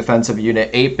amazing defensive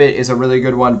unit. 8-Bit is a really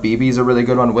good one. BB is a really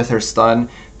good one with her stun.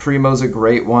 Primo's a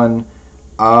great one.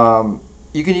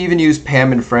 You can even use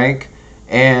Pam and Frank.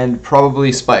 And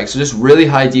probably Spike. So just really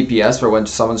high DPS for when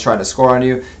someone's trying to score on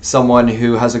you. Someone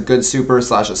who has a good super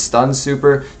slash a stun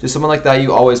super. Just someone like that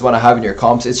you always want to have in your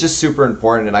comps. It's just super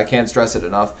important, and I can't stress it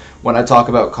enough when I talk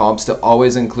about comps to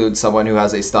always include someone who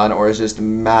has a stun or is just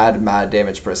mad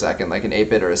damage per second, like an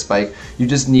 8-Bit or a Spike. You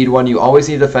just need one. You always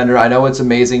need a defender. I know it's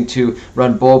amazing to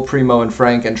run Bull, Primo, and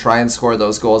Frank and try and score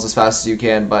those goals as fast as you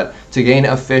can, but to gain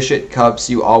efficient cups,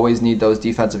 you always need those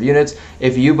defensive units.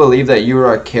 If you believe that you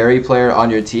are a carry player on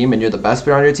your team and you're the best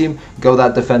player on your team, go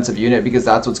that defensive unit, because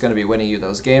that's what's going to be winning you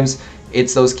those games.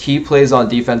 It's those key plays on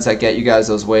defense that get you guys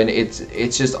those wins.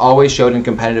 It's just always showed in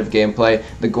competitive gameplay.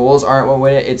 The goals aren't what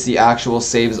win it, it's the actual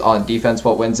saves on defense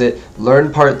what wins it.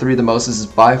 Learn part 3 the most. This is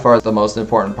by far the most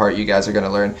important part you guys are going to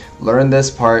learn. Learn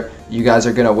this part. You guys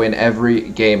are going to win every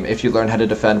game if you learn how to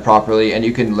defend properly, and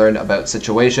you can learn about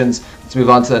situations. Let's move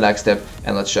on to the next tip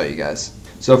and let's show you guys.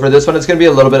 So for this one, it's going to be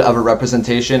a little bit of a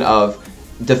representation of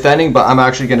defending, but I'm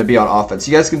actually going to be on offense.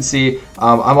 You guys can see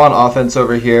I'm on offense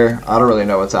over here. I don't really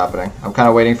know what's happening. I'm kind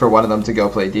of waiting for one of them to go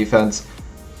play defense.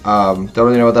 Don't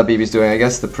really know what that BB's doing. I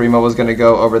guess the Primo was going to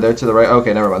go over there to the right.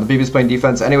 Okay, never mind. The BB's playing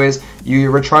defense. Anyways,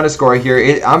 you were trying to score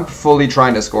here. I'm fully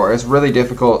trying to score. It's really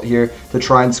difficult here to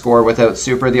try and score without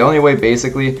super. The only way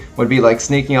basically would be like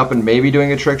sneaking up and maybe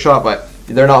doing a trick shot, but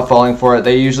they're not falling for it.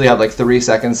 They usually have like 3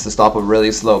 seconds to stop a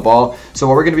really slow ball. So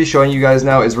what we're going to be showing you guys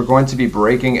now is we're going to be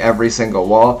breaking every single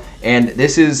wall. And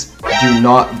this is, do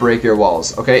not break your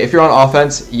walls. Okay, if you're on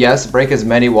offense, yes, break as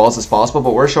many walls as possible,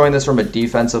 but we're showing this from a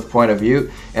defensive point of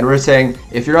view. And we're saying,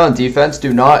 if you're on defense,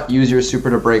 do not use your super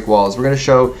to break walls. We're going to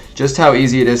show just how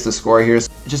easy it is to score here.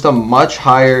 Just a much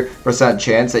higher %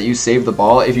 chance that you save the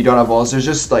ball if you don't have walls. There's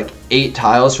just like 8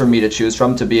 tiles for me to choose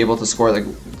from to be able to score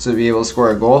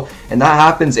a goal, and that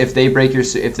happens if they break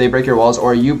your walls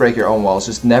or you break your own walls.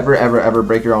 Just never ever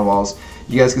break your own walls.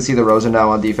 You guys can see the Rosa now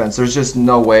on defense. There's just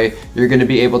no way you're going to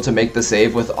be able to make the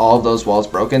save with all of those walls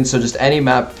broken. So just any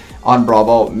map on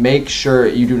Brawl, make sure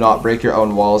you do not break your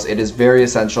own walls. It is very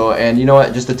essential. And you know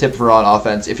what, just a tip for on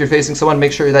offense, if you're facing someone,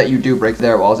 make sure that you do break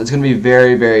their walls. It's going to be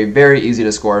very easy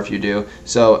to score if you do.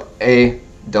 So A,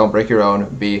 don't break your own.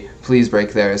 B, please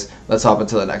break theirs. Let's hop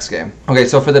into the next game. Okay,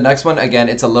 so for the next one, again,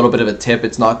 it's a little bit of a tip.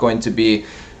 It's not going to be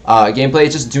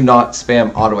gameplay. Just do not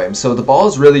spam auto aim. So the ball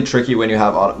is really tricky when you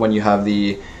have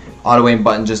the auto aim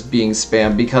button just being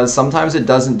spammed, because sometimes it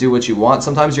doesn't do what you want.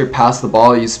 Sometimes you're past the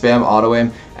ball, you spam auto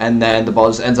aim, and then the ball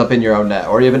just ends up in your own net.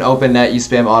 Or you have an open net, you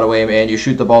spam auto aim, and you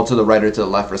shoot the ball to the right or to the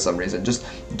left for some reason. Just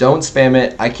don't spam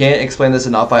it. I can't explain this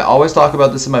enough. I always talk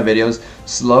about this in my videos.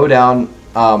 Slow down.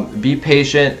 Be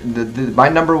patient. My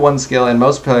number one skill, and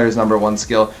most players' number one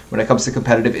skill when it comes to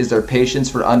competitive, is their patience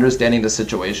for understanding the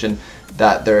situation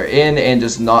that they're in and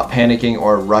just not panicking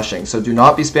or rushing. So do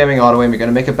not be spamming auto aim. You're going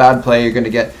to make a bad play. You're going to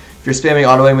get, if you're spamming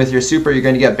auto aim with your super, you're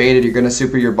going to get baited. You're going to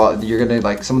super your ball. You're going to,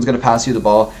 like, someone's going to pass you the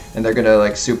ball and they're going to,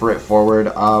 like, super it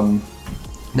forward.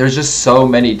 There's just so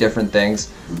many different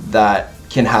things that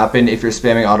can happen if you're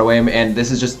spamming auto aim, and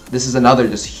this is another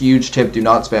just huge tip. Do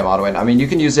not spam auto aim. I mean, you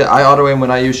can use it. I auto aim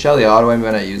when I use Shelly. I auto aim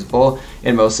when I use Bull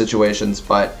in most situations,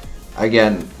 but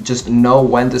again, just know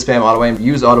when to spam auto aim.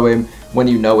 Use auto aim when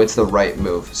you know it's the right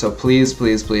move. So please,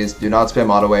 please, please do not spam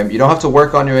auto aim. You don't have to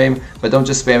work on your aim, but don't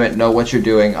just spam it. Know what you're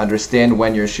doing, understand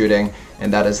when you're shooting,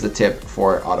 and that is the tip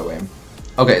for auto aim.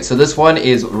 Okay, so this one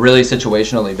is really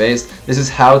situationally based. This is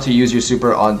how to use your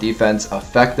super on defense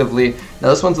effectively. Now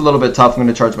this one's a little bit tough. I'm going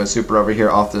to charge my super over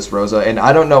here off this Rosa, and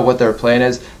I don't know what their plan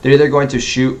is. They're either going to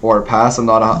shoot or pass.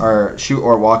 Or shoot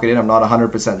or walk it in. I'm not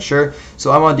 100% sure.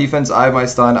 So I'm on defense. I have my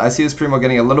stun. I see this Primo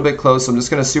getting a little bit close, so I'm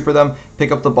just going to super them,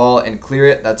 pick up the ball, and clear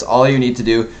it. That's all you need to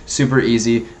do. Super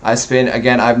easy. I spin.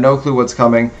 Again, I have no clue what's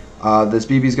coming. This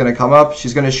BB's going to come up,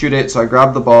 she's going to shoot it, so I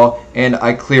grab the ball and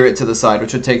I clear it to the side,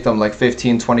 which would take them like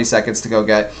 15-20 seconds to go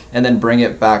get, and then bring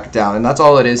it back down. And that's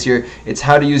all it is here. It's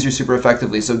how to use your super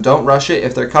effectively. So don't rush it.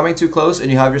 If they're coming too close and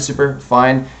you have your super,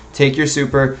 fine. Take your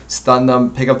super, stun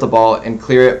them, pick up the ball and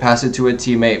clear it, pass it to a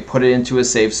teammate, put it into a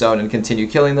safe zone and continue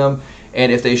killing them.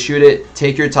 And if they shoot it,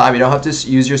 take your time. You don't have to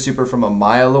use your super from a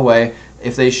mile away.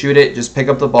 If they shoot it, just pick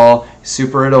up the ball,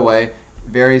 super it away.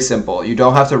 Very simple. You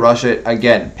don't have to rush it.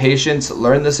 Again, patience,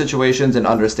 learn the situations and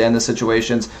understand the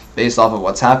situations based off of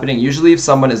what's happening. Usually if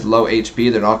someone is low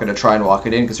HP, they're not going to try and walk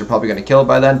it in because you're probably going to kill it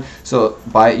by then. So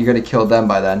you're going to kill them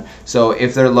by then. So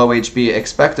if they're low HP,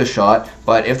 expect a shot.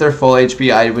 But if they're full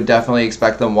HP, I would definitely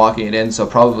expect them walking it in. So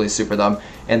probably super them.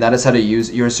 And that is how to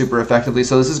use your super effectively.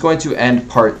 So this is going to end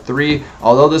part 3.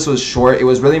 Although this was short, it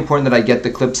was really important that I get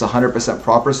the clips 100%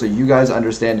 proper so you guys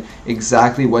understand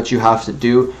exactly what you have to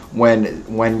do when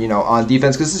you know, on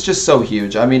defense, because it's just so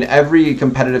huge. I mean, every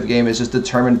competitive game is just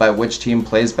determined by which team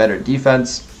plays better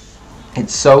defense.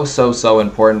 It's so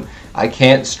important. I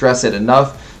can't stress it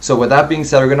enough. So with that being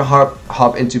said, we're going to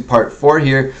hop into part 4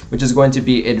 here, which is going to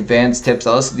be advanced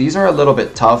tips. These are a little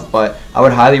bit tough, but I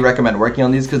would highly recommend working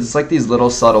on these because it's like these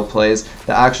little subtle plays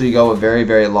that actually go a very,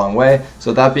 very long way.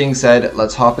 So that being said,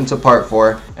 let's hop into part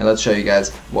 4 and let's show you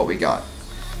guys what we got.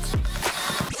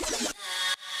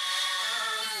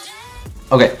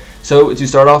 Okay, so to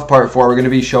start off part 4, we're going to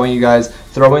be showing you guys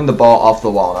throwing the ball off the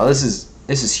wall. Now this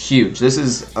is huge. This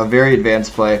is a very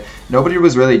advanced play. Nobody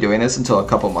was really doing this until a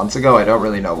couple months ago. I don't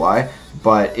really know why,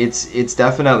 but it's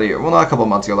definitely, well, not a couple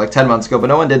months ago, like 10 months ago, but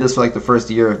no one did this for like the first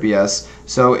year of BS.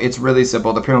 So it's really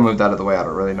simple. The Primo moved out of the way. I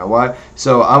don't really know why.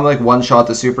 So I'm like one shot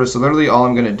the super. So literally all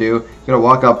I'm going to do, I'm going to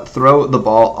walk up, throw the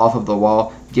ball off of the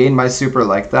wall, gain my super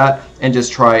like that, and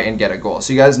just try and get a goal.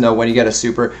 So you guys know when you get a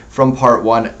super from part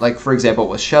 1, like for example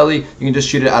with Shelly, you can just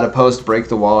shoot it at a post, break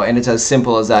the wall, and it's as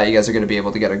simple as that. You guys are going to be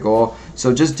able to get a goal.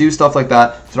 So just do stuff like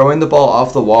that. Throwing the ball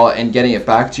off the wall and getting it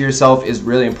back to yourself is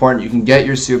really important. You can get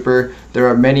your super. There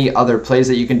are many other plays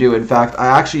that you can do. In fact, I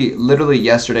actually literally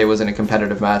yesterday was in a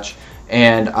competitive match,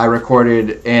 and I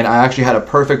recorded, and I actually had a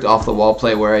perfect off the wall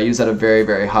play where I used at a very,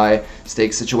 very high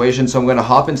stakes situation. So I'm going to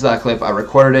hop into that clip. I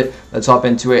recorded it. Let's hop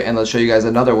into it and let's show you guys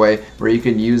another way where you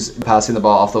can use passing the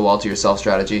ball off the wall to yourself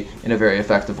strategy in a very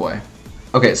effective way.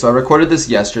 Okay, so I recorded this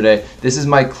yesterday. This is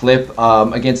my clip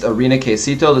against Arena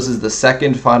Quesito. This is the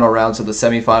second final round, so the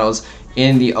semifinals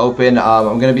in the Open.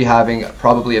 I'm going to be having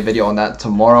probably a video on that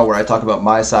tomorrow where I talk about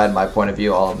my side, my point of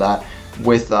view, all of that,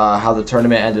 with how the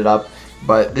tournament ended up.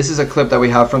 But this is a clip that we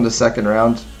have from the second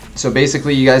round. So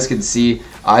basically you guys can see,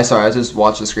 I just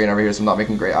watched the screen over here, so I'm not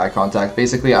making great eye contact.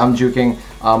 Basically I'm juking,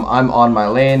 I'm on my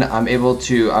lane, I'm able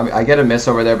to, I get a miss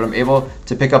over there, but I'm able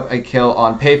to pick up a kill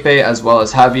on Pepe as well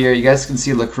as Javier. You guys can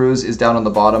see La Cruz is down on the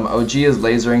bottom, OG is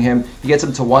lasering him, he gets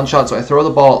him to one shot, so I throw the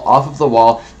ball off of the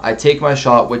wall, I take my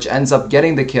shot, which ends up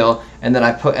getting the kill, and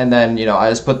then you know, I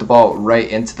just put the ball right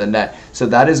into the net. So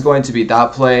that is going to be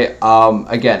that play.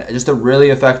 Again, just a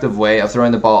really effective way of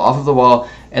throwing the ball off of the wall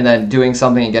and then doing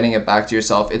something and getting it back to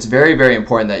yourself. It's very, very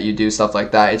important that you do stuff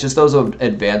like that. It's just those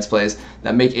advanced plays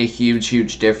that make a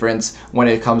huge difference when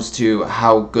it comes to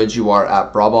how good you are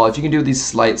at Brawl. If you can do these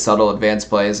slight, subtle, advanced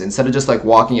plays, instead of just like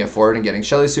walking it forward and getting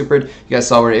Shelly supered, you guys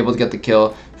saw we were able to get the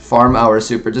kill farm our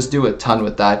super, just do a ton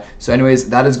with that. So anyways,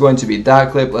 that is going to be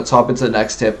that clip. Let's hop into the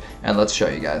next tip and let's show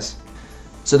you guys.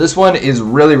 So this one is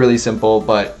really simple,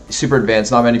 but super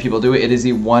advanced. Not many people do it. It is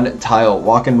the one tile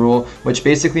walk-in rule, which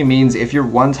basically means if you're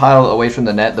one tile away from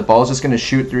the net, the ball is just going to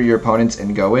shoot through your opponents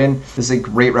and go in. This is a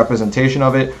great representation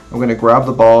of it. I'm going to grab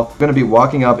the ball. I'm going to be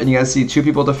walking up, and you guys see two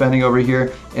people defending over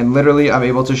here, and literally I'm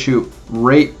able to shoot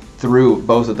right through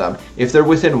both of them. If they're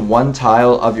within one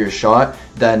tile of your shot,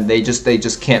 then they just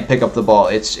can't pick up the ball.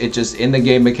 It's just in the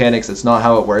game mechanics, it's not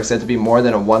how it works. They have to be more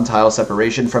than a one tile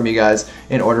separation from you guys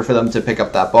in order for them to pick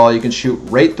up that ball. You can shoot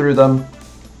right through them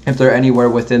if they're anywhere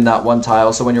within that one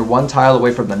tile. So when you're one tile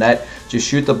away from the net, just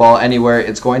shoot the ball anywhere.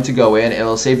 It's going to go in.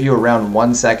 It'll save you around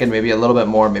 1 second, maybe a little bit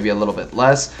more, maybe a little bit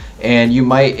less, and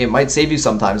it might save you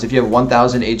sometimes. If you have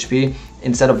 1000 HP,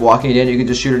 instead of walking it in, you can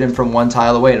just shoot it in from one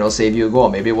tile away and it'll save you a goal.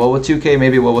 Maybe it will with 2k,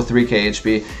 maybe it will with 3k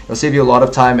HP. It'll save you a lot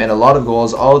of time and a lot of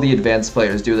goals. All the advanced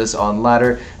players do this on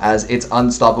ladder as it's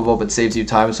unstoppable but saves you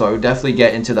time. So I would definitely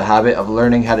get into the habit of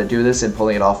learning how to do this and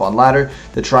pulling it off on ladder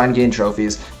to try and gain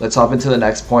trophies. Let's hop into the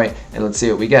next point and let's see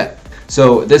what we get.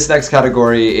 So this next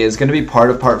category is going to be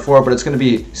part of part 4, but it's going to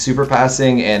be super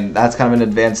passing, and that's kind of an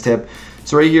advanced tip.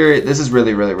 So right here, this is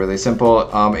really simple.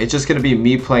 It's just going to be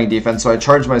me playing defense. So I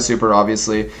charge my super,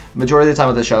 obviously. Majority of the time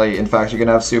with the Shelly, in fact, you're going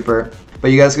to have super.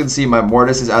 But you guys can see my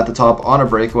Mortis is at the top on a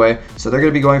breakaway. So they're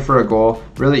going to be going for a goal.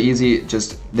 Really easy.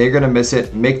 Just they're going to miss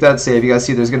it. Make that save. You guys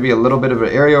see there's going to be a little bit of an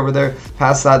area over there.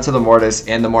 Pass that to the Mortis,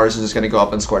 and the Mortis is just going to go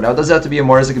up and score. Now, it doesn't have to be a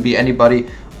Mortis. It could be anybody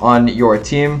on your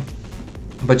team.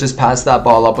 But just pass that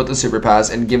ball up with the super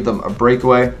pass and give them a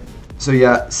breakaway. So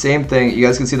yeah, same thing. You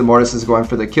guys can see the Mortis is going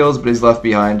for the kills, but he's left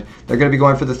behind. They're going to be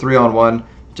going for the 3-on-1.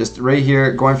 Just right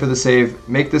here, going for the save.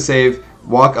 Make the save.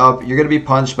 Walk up. You're going to be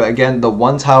punched, but again, the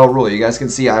one tile rule. You guys can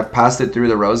see I've passed it through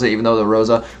the Rosa, even though the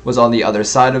Rosa was on the other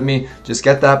side of me. Just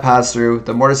get that pass through.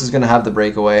 The Mortis is going to have the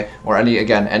breakaway, or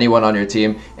anyone on your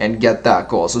team, and get that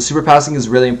goal. So super passing is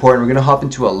really important. We're going to hop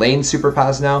into a lane super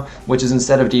pass now, which is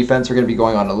instead of defense, we're going to be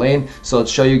going on a lane. So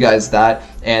let's show you guys that.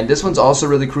 And this one's also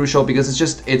really crucial because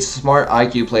it's smart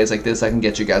IQ plays like this that can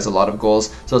get you guys a lot of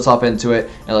goals. So let's hop into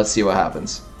it and let's see what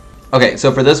happens. Okay,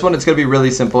 so for this one, it's going to be really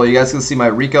simple. You guys can see my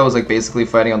Rico is like basically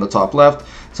fighting on the top left.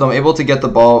 So I'm able to get the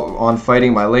ball on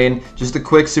fighting my lane. Just a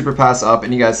quick super pass up,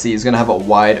 and you guys see he's going to have a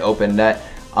wide open net.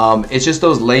 It's just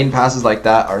those lane passes like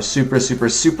that are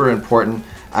super important,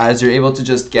 as you're able to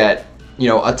just get, you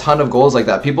know, a ton of goals like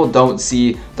that. People don't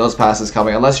see those passes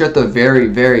coming unless you're at the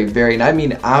very, and I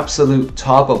mean absolute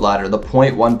top of ladder, the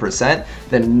 0.1%,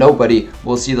 then nobody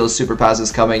will see those super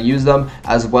passes coming. Use them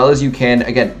as well as you can.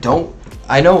 Again,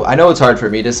 I know it's hard for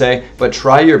me to say, but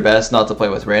try your best not to play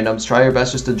with randoms. Try your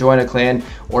best just to join a clan,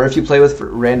 or if you play with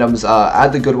randoms,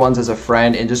 add the good ones as a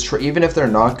friend, and just even if they're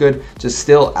not good, just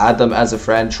still add them as a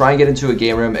friend. Try and get into a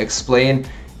game room, explain,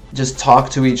 just talk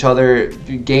to each other,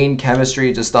 gain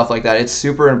chemistry, just stuff like that. It's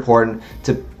super important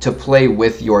to play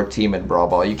with your team in Brawl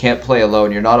Ball. You can't play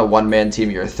alone. You're not a one-man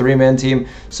team, you're a three-man team,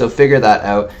 so figure that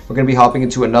out. We're going to be hopping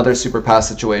into another super pass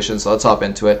situation, so let's hop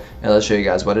into it and let's show you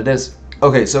guys what it is.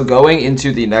 Okay, so going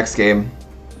into the next game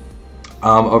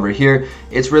over here,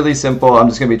 it's really simple. I'm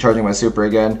just going to be charging my super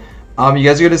again. You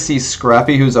guys are going to see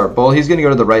Scrappy, who's our bull. He's going to go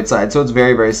to the right side, so it's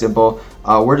very simple.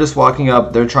 We're just walking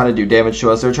up. They're trying to do damage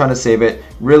to us. They're trying to save it.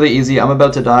 Really easy. I'm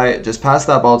about to die. Just pass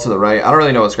that ball to the right. I don't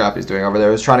really know what Scrappy's doing over there.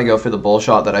 I was trying to go for the bull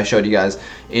shot that I showed you guys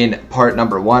in part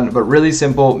number 1, but really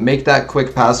simple. Make that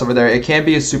quick pass over there. It can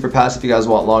be a super pass if you guys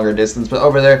want longer distance, but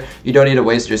over there, you don't need to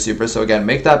waste your super. So again,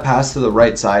 make that pass to the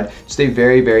right side. Just a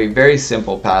very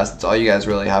simple pass. That's all you guys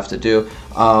really have to do.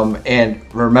 And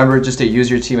remember just to use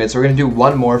your teammates. We're going to do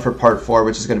one more for part 4,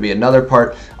 which is going to be another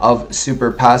part of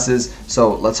super passes.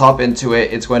 So let's hop into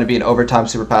it. It's going to be an overtime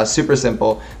super pass, super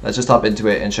simple. Let's just hop into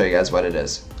it and show you guys what it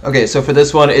is. Okay, so for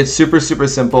this one, it's super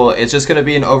simple. It's just going to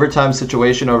be an overtime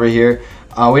situation over here.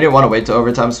 We didn't want to wait to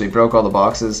overtime, so we broke all the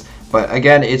boxes. But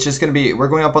again, it's just going to be, we're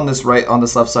going up on this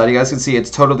left side. You guys can see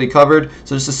it's totally covered.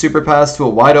 So just a super pass to a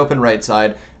wide open right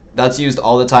side. That's used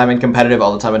all the time in competitive,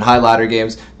 all the time in high ladder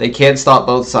games. They can't stop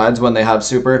both sides when they have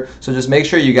super, so just make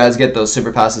sure you guys get those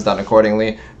super passes done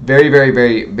accordingly. Very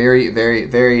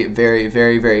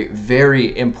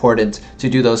important to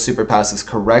do those super passes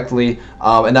correctly.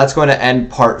 And that's going to end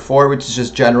part 4, which is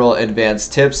just general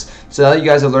advanced tips. So now that you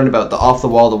guys have learned about the off the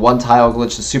wall, the one tile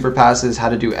glitch, the super passes, how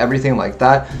to do everything like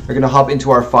that, we're going to hop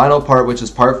into our final part, which is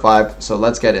part 5. So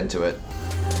let's get into it.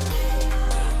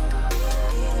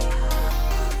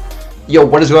 Yo,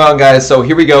 what is going on, guys? So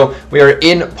here we go. We are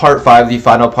in part 5, the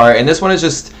final part, and this one is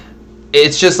just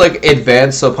it's just like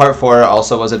advanced. So part 4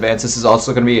 also was advanced. This is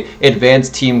also going to be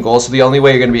advanced team goals. So the only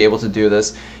way you're going to be able to do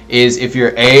this is if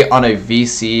you're A, on a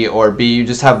VC, or B, you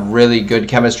just have really good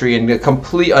chemistry and a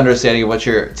complete understanding of what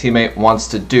your teammate wants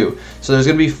to do. So there's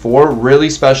going to be 4 really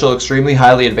special, extremely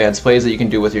highly advanced plays that you can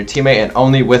do with your teammate, and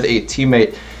only with a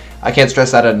teammate. I can't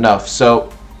stress that enough.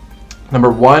 So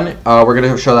number 1, we're going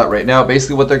to show that right now.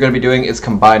 Basically what they're going to be doing is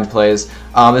combined plays.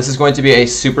 This is going to be a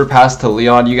super pass to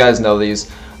Leon. You guys know these.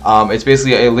 It's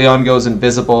basically a Leon goes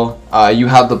invisible, you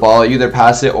have the ball, you either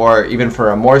pass it, or even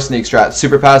for a more sneak strat,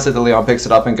 super pass it, the Leon picks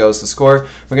it up and goes to score.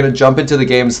 We're going to jump into the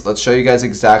games. Let's show you guys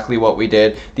exactly what we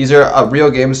did. These are real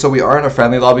games, so we are in a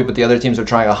friendly lobby, but the other teams are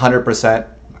trying 100%.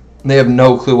 They have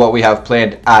no clue what we have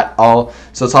planned at all.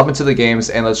 So let's hop into the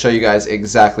games and let's show you guys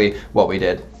exactly what we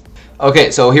did. Okay,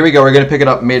 so here we go. We're going to pick it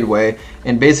up midway,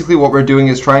 and basically what we're doing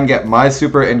is try and get my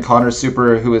super and Connor's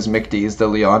super, who is McDee's, the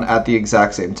Leon, at the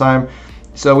exact same time.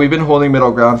 So we've been holding middle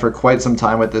ground for quite some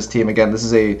time with this team. Again, this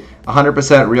is a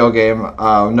 100% real game.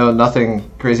 No,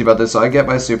 nothing crazy about this. So I get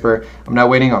my super. I'm now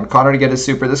waiting on Connor to get his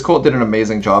super. This Colt did an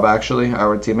amazing job, actually,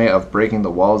 our teammate, of breaking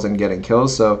the walls and getting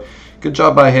kills. So good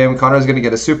job by him. Connor's going to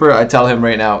get a super. I tell him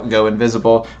right now, go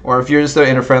invisible. Or if you're just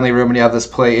in a friendly room and you have this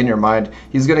play in your mind,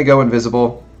 he's going to go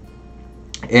invisible.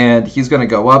 And he's going to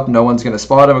go up. No one's going to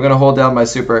spot him. I'm going to hold down my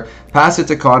super, pass it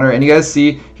to Connor, and you guys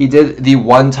see he did the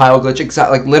 1 tile glitch,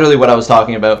 exactly like literally what I was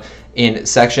talking about in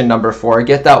section number 4.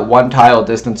 Get that 1 tile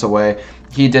distance away.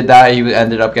 He did that. He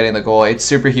ended up getting the goal. It's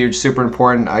super huge, super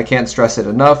important. I can't stress it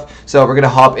enough. So we're going to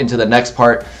hop into the next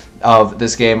part of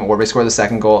this game where we score the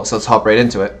 2nd goal. So let's hop right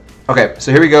into it. Okay,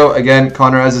 so here we go. Again,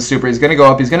 Connor has a super. He's going to go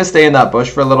up. He's going to stay in that bush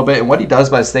for a little bit. And what he does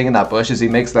by staying in that bush is he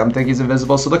makes them think he's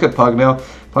invisible. So look at Pugnail.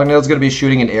 Pugnail's going to be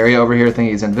shooting an area over here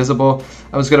thinking he's invisible.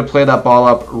 I'm just going to play that ball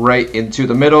up right into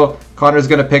the middle. Connor's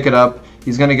going to pick it up.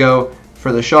 He's going to go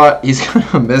for the shot. He's going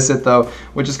to miss it, though,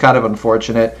 which is kind of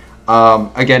unfortunate.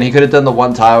 Again, he could have done the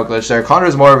 1 tile glitch there.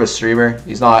 Connor's more of a streamer.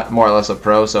 He's not more or less a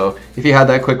pro, so if he had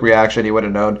that quick reaction, he would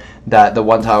have known that the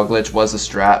 1 tile glitch was a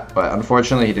strat, but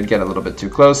unfortunately, he did get a little bit too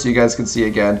close. So you guys can see,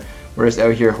 again, we're just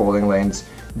out here holding lanes,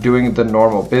 doing the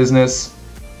normal business,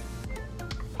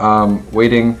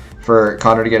 waiting for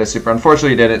Connor to get a super.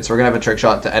 Unfortunately, he didn't, so we're going to have a trick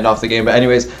shot to end off the game. But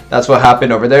anyways, that's what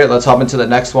happened over there. Let's hop into the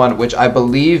next one, which I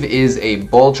believe is a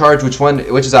bull charge,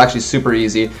 which is actually super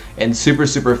easy and super,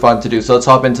 super fun to do. So let's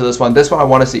hop into this one. This one I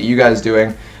want to see you guys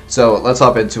doing. So let's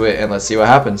hop into it and let's see what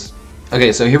happens.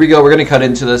 Okay, so here we go. We're going to cut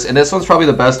into this, and this one's probably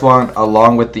the best one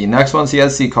along with the next one. So you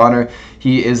guys see Connor.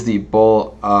 He is the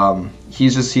bull. He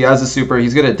has a super.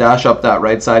 He's going to dash up that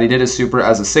right side. He did his super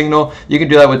as a signal. You can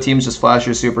do that with teams. Just flash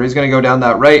your super. He's going to go down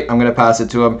that right. I'm going to pass it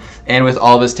to him. And with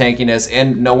all of his tankiness,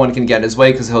 and no one can get in his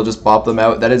way because he'll just bop them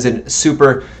out. That is a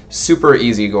super, super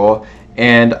easy goal.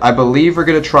 And I believe we're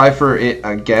going to try for it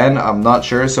again. I'm not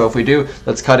sure. So if we do,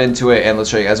 let's cut into it and let's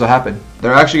show you guys what happened.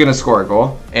 They're actually going to score a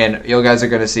goal. And you guys are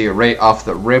going to see right off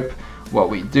the rip what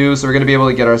we do. So we're going to be able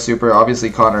to get our super. Obviously,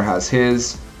 Connor has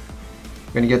his.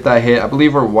 We're going to get that hit. I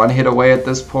believe we're 1 hit away at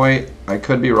this point. I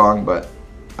could be wrong, but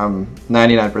I'm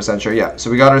 99% sure. Yeah, so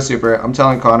we got our super. I'm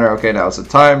telling Connor, okay, now it's the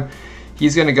time.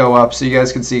 He's going to go up, so you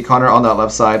guys can see Connor on that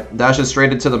left side. Dashes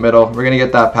straight into the middle. We're going to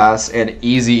get that pass, and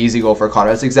easy, easy goal for Connor.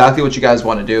 That's exactly what you guys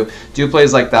want to do. Do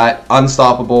plays like that.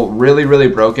 Unstoppable. Really, really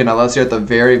broken, unless you're at the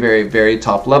very, very, very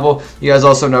top level. You guys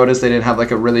also noticed they didn't have like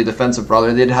a really defensive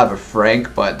brawler. They did have a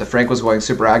Frank, but the Frank was going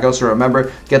super aggro. So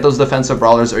remember, get those defensive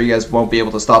brawlers, or you guys won't be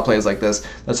able to stop plays like this.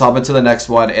 Let's hop into the next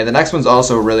one, and the next one's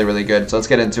also really, really good. So let's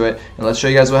get into it, and let's show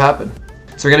you guys what happened.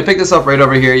 So we're going to pick this up right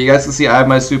over here. You guys can see I have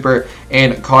my super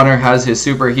and Connor has his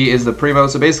super. He is the primo.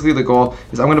 So basically the goal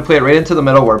is I'm going to play it right into the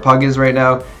middle where Pug is right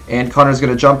now. And Connor's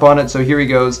going to jump on it. So here he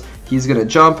goes. He's going to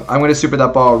jump. I'm going to super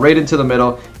that ball right into the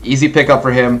middle. Easy pickup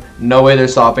for him. No way they're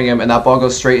stopping him. And that ball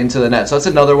goes straight into the net. So that's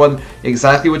another one.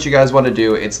 Exactly what you guys want to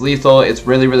do. It's lethal. It's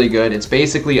really, really good. It's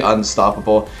basically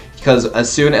unstoppable. Because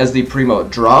as soon as the primo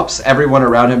drops, everyone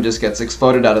around him just gets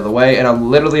exploded out of the way. And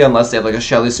literally, unless they have like a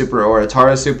Shelly super or a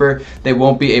Tara super, they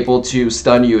won't be able to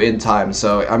stun you in time.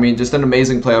 So, I mean, just an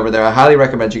amazing play over there. I highly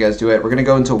recommend you guys do it. We're going to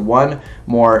go into one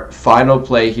more final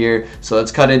play here. So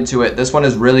let's cut into it. This one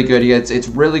is really good. It's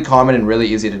really common and really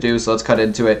easy to do. So let's cut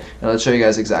into it. And let's show you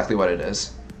guys exactly what it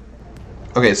is.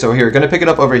 Okay, so here, we're going to pick it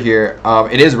up over here.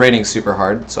 It is raining super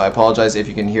hard. So I apologize if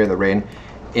you can hear the rain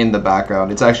in the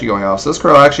background. It's actually going off. So this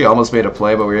crow actually almost made a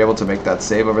play, but we were able to make that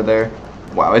save over there.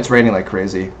 Wow, it's raining like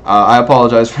crazy. I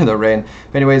apologize for the rain.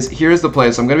 But anyways, here's the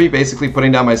play. So I'm going to be basically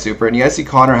putting down my super, and you guys see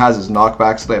Connor has his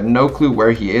knockback, so they have no clue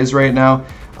where he is right now.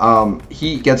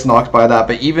 he gets knocked by that.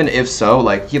 But even if so,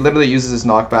 like, he literally uses his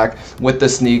knockback with the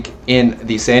sneak in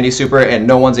the Sandy super, and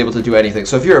no one's able to do anything.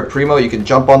 So if you're a primo, you can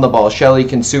jump on the ball. Shelly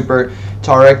can super.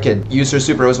 Tarek can use her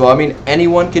super as well. I mean,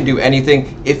 anyone can do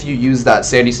anything if you use that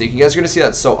Sandy sneak. You guys are going to see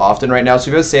that so often right now. So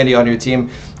if you have Sandy on your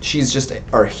team, she's just,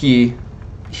 or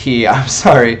I'm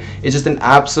sorry, is just an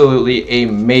absolutely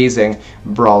amazing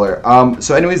brawler.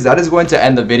 So anyways, that is going to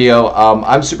end the video.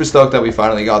 I'm super stoked that we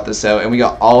finally got this out, and we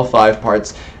got all 5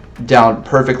 parts down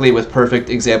perfectly with perfect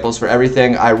examples for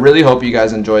everything. I really hope you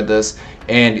guys enjoyed this,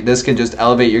 and this can just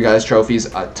elevate your guys' trophies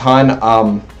a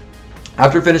ton.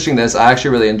 After finishing this, I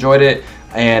actually really enjoyed it,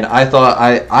 and I thought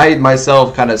I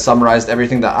myself kind of summarized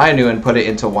everything that I knew and put it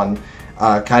into one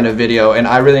kind of video, and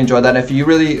I really enjoyed that. And if you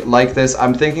really like this,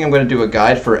 I'm thinking I'm going to do a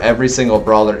guide for every single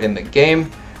brawler in the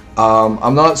game.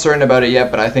 I'm not certain about it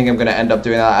yet, but I think I'm going to end up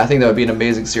doing that. I think that would be an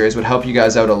amazing series, would help you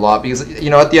guys out a lot, because,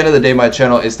 you know, at the end of the day, my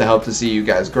channel is to help to see you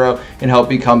guys grow and help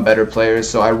become better players.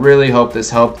 So I really hope this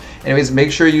helped. Anyways,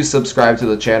 make sure you subscribe to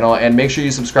the channel, and make sure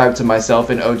you subscribe to myself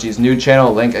and OG's new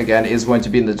channel. Link again is going to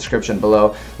be in the description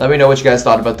below. Let me know what you guys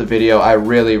thought about the video. I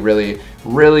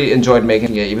really enjoyed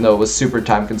making it, even though it was super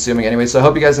time consuming. Anyway, so I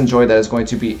hope you guys enjoyed. That is going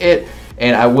to be it,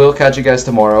 and I will catch you guys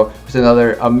tomorrow with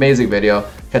another amazing video.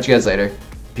 Catch you guys later.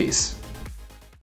 Peace.